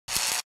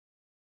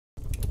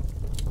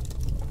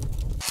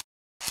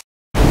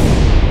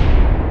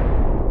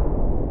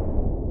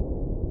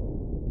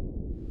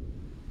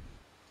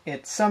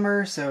It's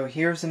summer, so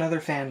here's another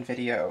fan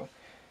video.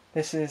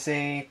 This is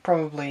a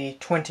probably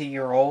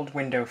 20-year-old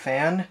window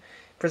fan,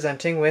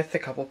 presenting with a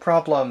couple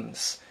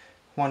problems.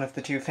 One of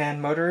the two fan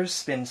motors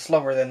spins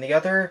slower than the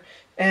other,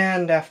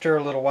 and after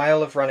a little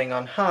while of running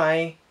on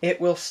high,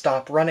 it will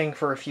stop running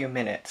for a few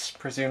minutes,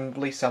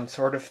 presumably some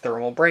sort of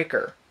thermal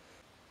breaker.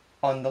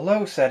 On the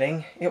low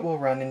setting, it will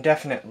run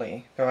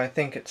indefinitely, though I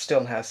think it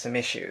still has some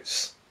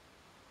issues.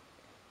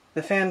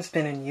 The fan's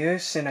been in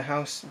use in a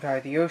house by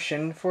the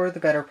ocean for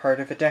the better part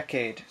of a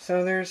decade,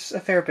 so there's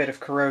a fair bit of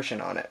corrosion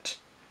on it.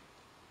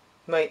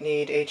 Might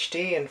need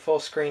HD and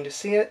full screen to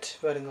see it,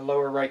 but in the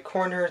lower right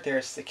corner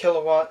there's the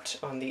kilowatt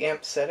on the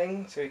amp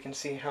setting, so you can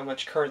see how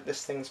much current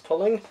this thing's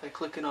pulling. If I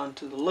click it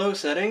onto the low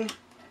setting,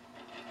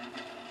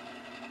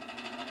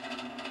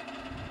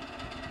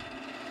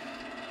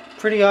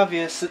 pretty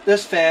obvious that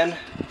this fan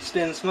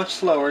spins much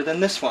slower than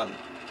this one.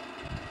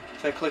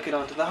 If I click it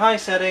onto the high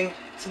setting,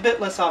 it's a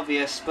bit less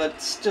obvious,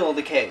 but still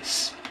the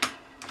case.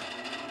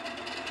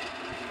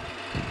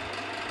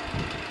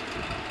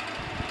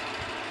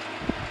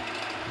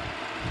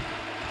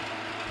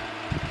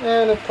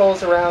 And it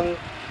pulls around a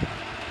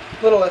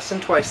little less than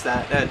twice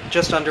that, at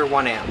just under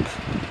 1 amp.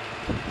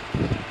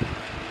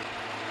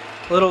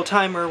 A little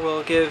timer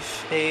will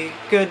give a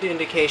good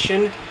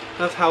indication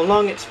of how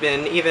long it's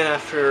been, even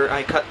after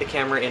I cut the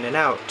camera in and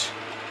out.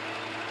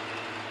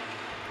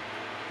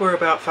 We're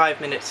about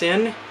 5 minutes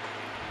in.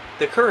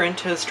 The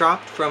current has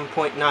dropped from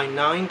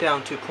 0.99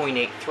 down to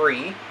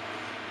 0.83,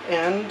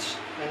 and,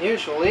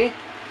 unusually,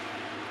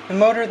 the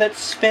motor that's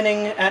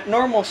spinning at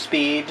normal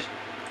speed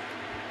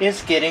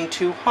is getting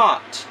too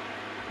hot.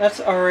 That's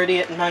already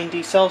at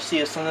 90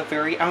 Celsius on the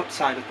very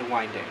outside of the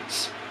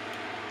windings.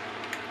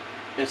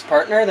 This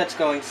partner that's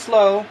going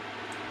slow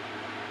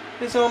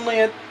is only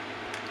at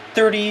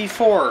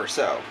 34 or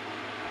so.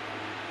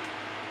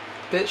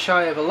 A bit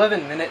shy of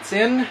 11 minutes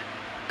in,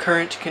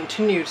 current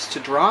continues to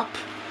drop.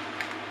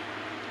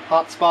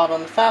 Hot spot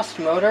on the fast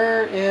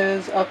motor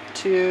is up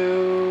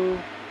to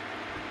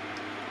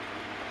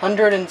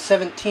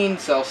 117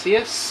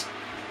 Celsius.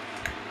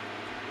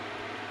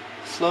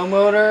 Slow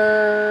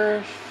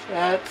motor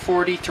at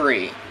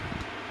 43.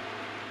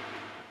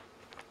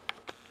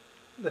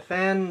 The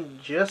fan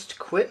just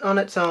quit on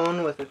its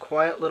own with a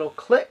quiet little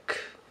click.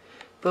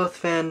 Both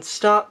fans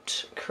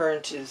stopped.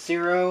 Current is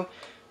 0.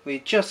 We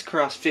just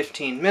crossed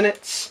 15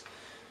 minutes.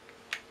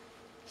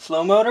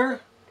 Slow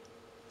motor,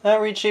 that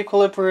reached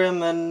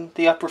equilibrium in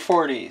the upper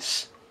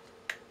 40s.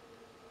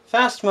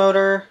 Fast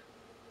motor,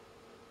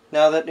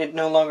 now that it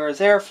no longer has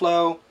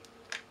airflow,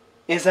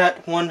 is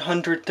at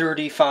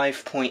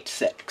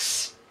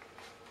 135.6.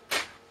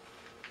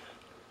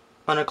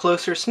 On a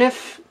closer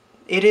sniff,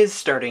 it is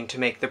starting to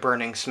make the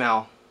burning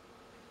smell.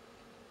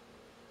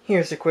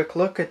 Here's a quick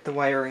look at the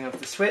wiring of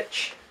the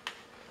switch.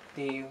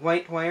 The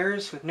white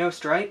wires with no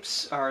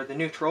stripes are the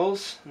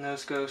neutrals, and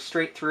those go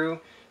straight through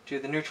to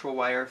the neutral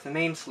wire of the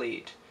mains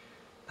lead.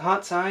 The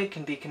hot side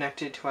can be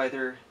connected to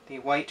either the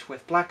white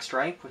with black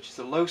stripe, which is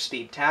a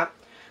low-speed tap,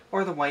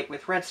 or the white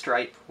with red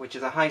stripe, which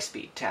is a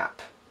high-speed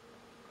tap.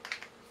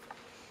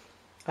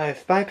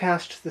 I've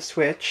bypassed the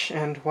switch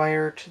and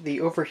wired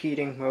the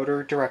overheating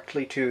motor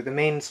directly to the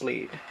mains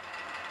lead.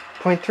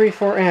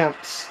 0.34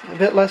 amps, a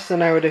bit less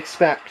than I would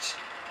expect.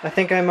 I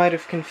think I might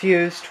have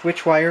confused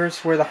which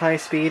wires were the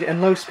high-speed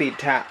and low-speed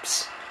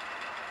taps.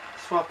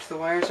 Swapped the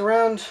wires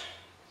around.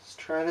 Let's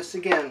try this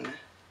again.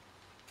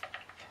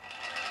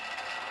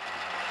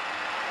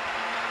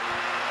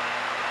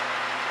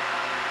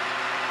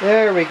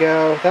 There we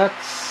go.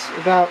 That's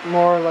about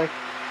more like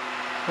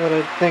what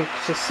I'd think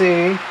to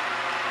see.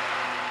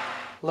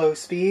 Low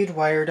speed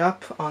wired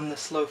up on the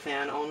slow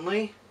fan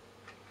only.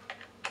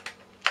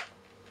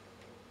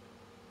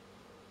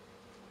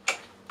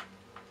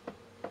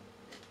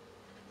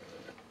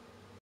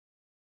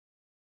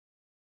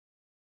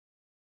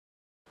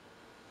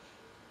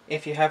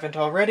 If you haven't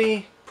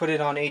already, put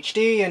it on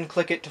HD and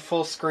click it to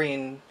full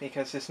screen,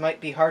 because this might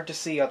be hard to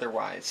see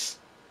otherwise.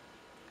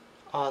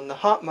 On the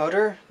hot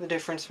motor, the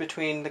difference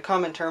between the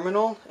common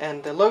terminal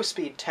and the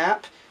low-speed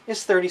tap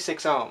is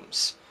 36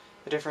 ohms.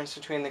 The difference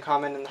between the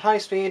common and the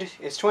high-speed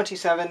is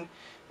 27,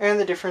 and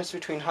the difference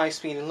between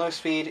high-speed and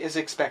low-speed is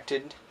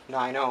expected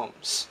 9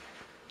 ohms.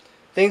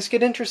 Things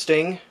get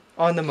interesting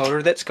on the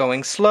motor that's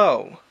going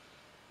slow.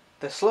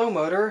 The slow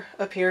motor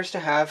appears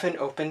to have an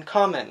open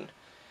common.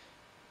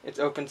 It's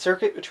open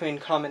circuit between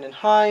common and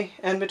high,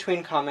 and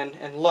between common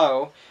and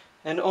low,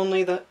 and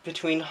only the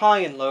between high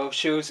and low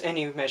shows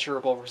any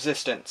measurable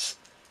resistance.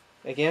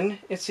 Again,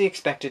 it's the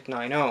expected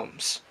 9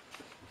 ohms.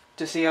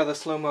 To see how the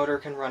slow motor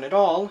can run at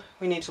all,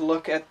 we need to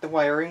look at the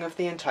wiring of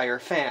the entire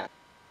fan.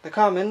 The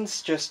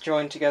commons just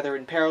join together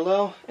in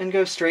parallel and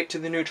go straight to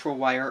the neutral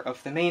wire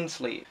of the mains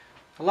lead.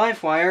 The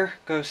live wire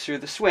goes through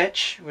the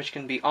switch, which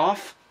can be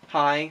off,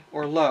 high,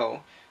 or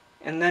low,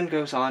 and then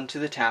goes on to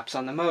the taps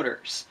on the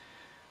motors.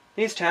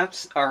 These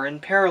taps are in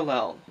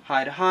parallel,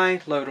 high to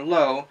high, low to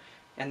low,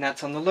 and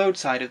that's on the load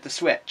side of the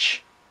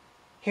switch.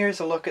 Here's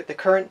a look at the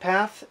current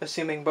path,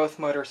 assuming both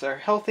motors are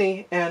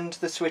healthy and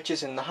the switch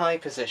is in the high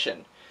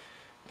position.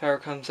 Power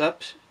comes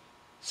up,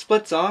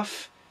 splits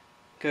off,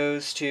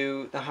 goes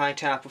to the high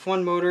tap of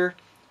one motor,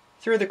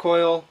 through the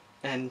coil,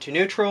 and to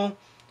neutral.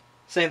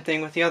 Same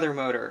thing with the other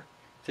motor.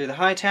 Through the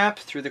high tap,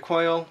 through the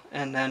coil,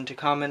 and then to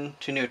common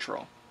to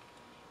neutral.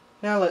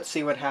 Now let's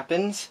see what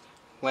happens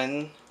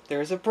when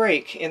there is a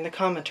break in the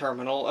common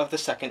terminal of the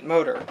second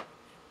motor.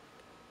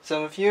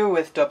 Some of you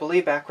with EE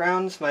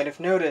backgrounds might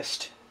have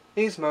noticed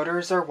these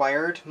motors are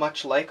wired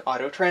much like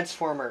auto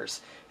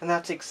transformers, and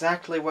that's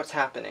exactly what's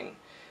happening.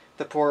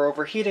 The poor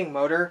overheating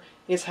motor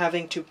is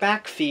having to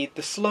backfeed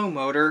the slow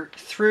motor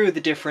through the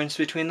difference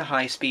between the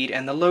high speed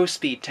and the low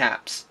speed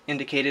taps,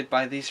 indicated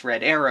by these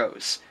red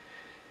arrows.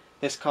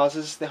 This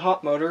causes the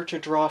hot motor to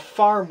draw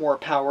far more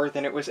power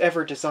than it was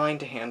ever designed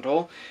to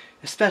handle,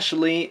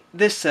 especially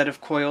this set of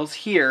coils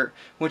here,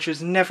 which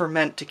was never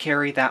meant to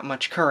carry that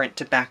much current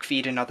to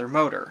backfeed another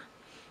motor.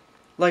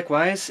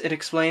 Likewise, it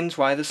explains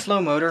why the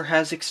slow motor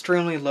has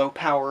extremely low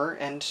power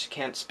and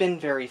can't spin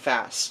very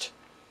fast.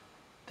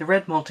 The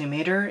red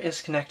multimeter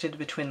is connected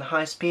between the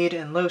high speed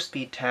and low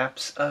speed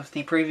taps of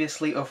the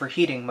previously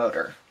overheating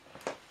motor.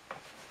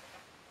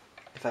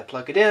 If I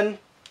plug it in,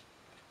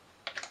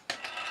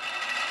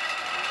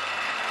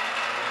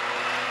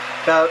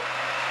 about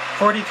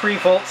 43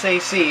 volts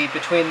AC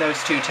between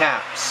those two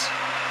taps.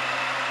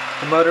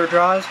 The motor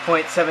draws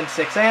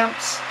 0.76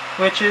 amps,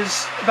 which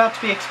is about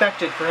to be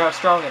expected for how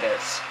strong it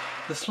is.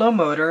 The slow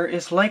motor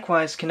is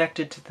likewise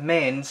connected to the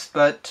mains,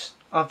 but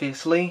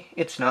obviously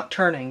it's not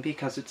turning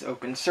because it's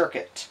open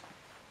circuit.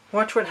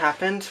 Watch what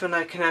happens when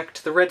I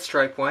connect the red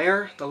stripe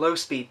wire, the low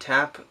speed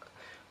tap,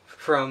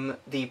 from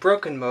the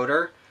broken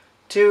motor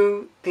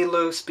to the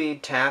low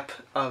speed tap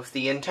of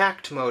the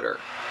intact motor.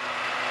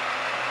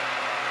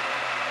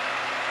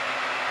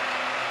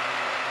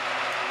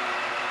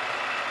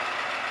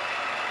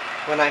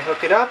 When I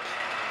hook it up,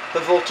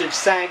 the voltage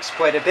sags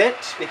quite a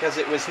bit because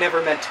it was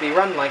never meant to be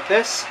run like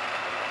this.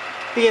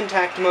 The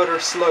intact motor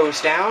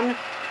slows down,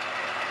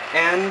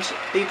 and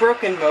the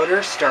broken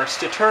motor starts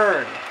to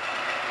turn.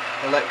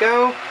 I let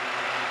go,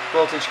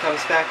 voltage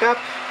comes back up,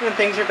 and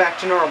things are back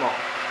to normal.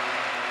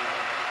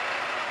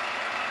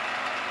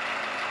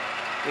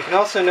 You can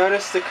also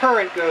notice the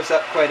current goes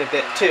up quite a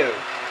bit too.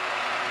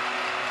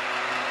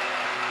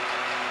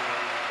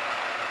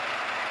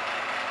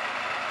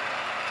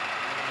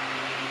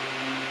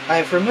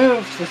 I've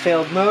removed the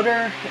failed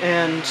motor,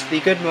 and the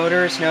good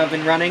motor has now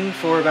been running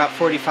for about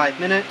 45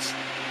 minutes.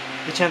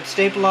 The temp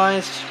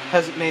stabilized,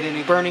 hasn't made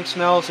any burning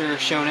smells or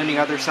shown any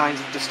other signs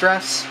of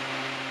distress.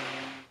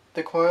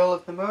 The coil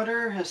of the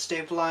motor has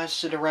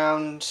stabilized at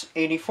around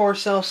 84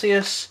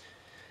 Celsius,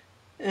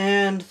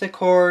 and the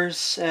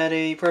cores at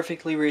a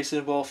perfectly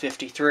reasonable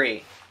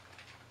 53.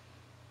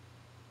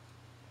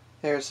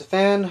 There's the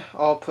fan,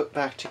 all put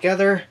back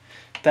together.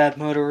 Bad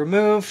motor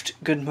removed,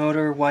 good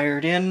motor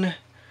wired in.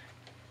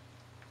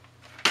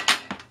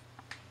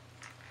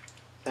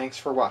 Thanks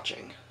for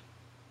watching.